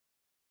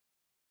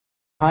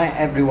Hi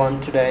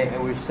everyone, today I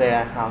will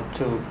share how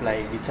to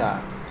play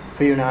guitar,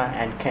 Fionna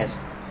and KhaTo.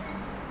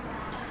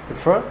 The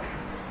first,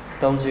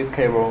 don't use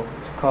cable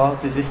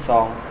because this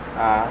song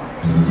are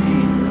C,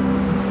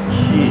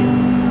 G,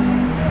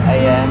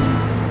 AM,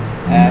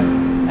 F,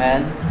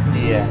 and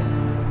DM.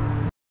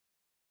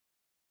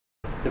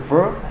 The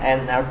verb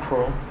and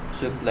outro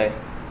should play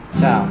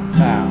down,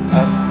 down,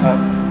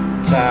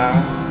 up,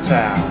 down,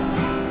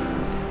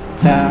 down,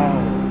 down,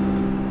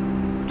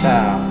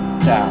 down,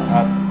 down,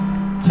 up.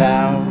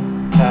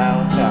 Down,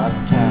 down, down,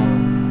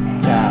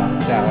 down, down,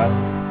 down, up,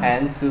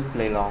 and to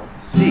play long.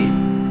 C,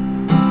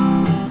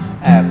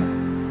 F,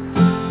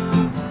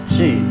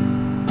 G,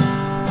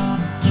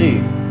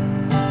 G.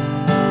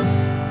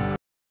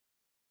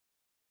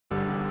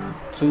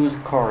 To the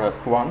chorus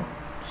 1,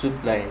 to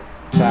play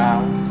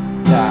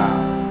down,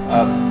 down,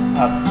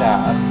 up,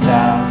 down,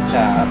 down,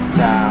 down,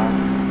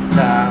 down,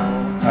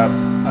 down, up,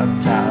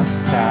 down,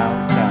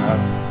 down, down,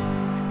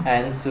 up,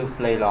 and to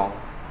play long.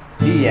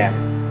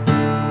 DM.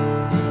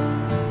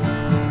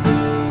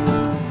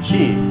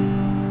 G,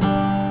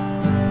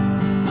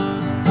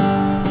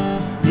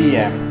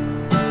 DM,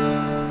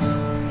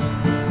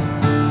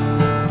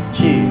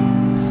 G.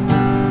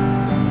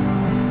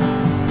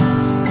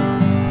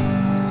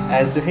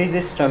 As to his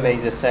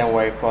instrument the same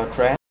way for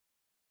track.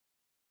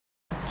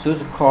 To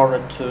the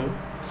chorus 2,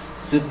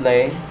 to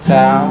play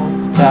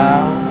down,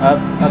 down, up,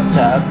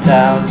 down,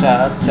 down,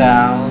 down,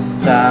 down,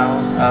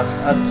 down,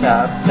 up,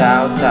 down,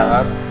 down, down,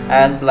 up,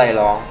 and play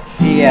long.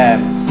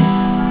 EM.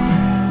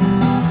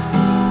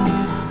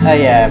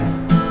 AM,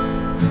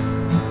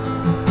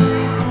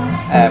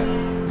 F,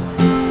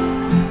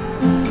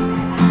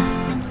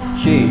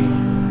 G.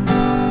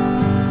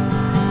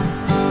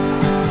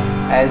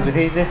 As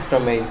his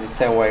instrument the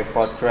same way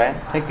for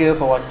track. Thank you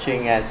for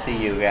watching and see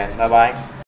you again. Bye bye.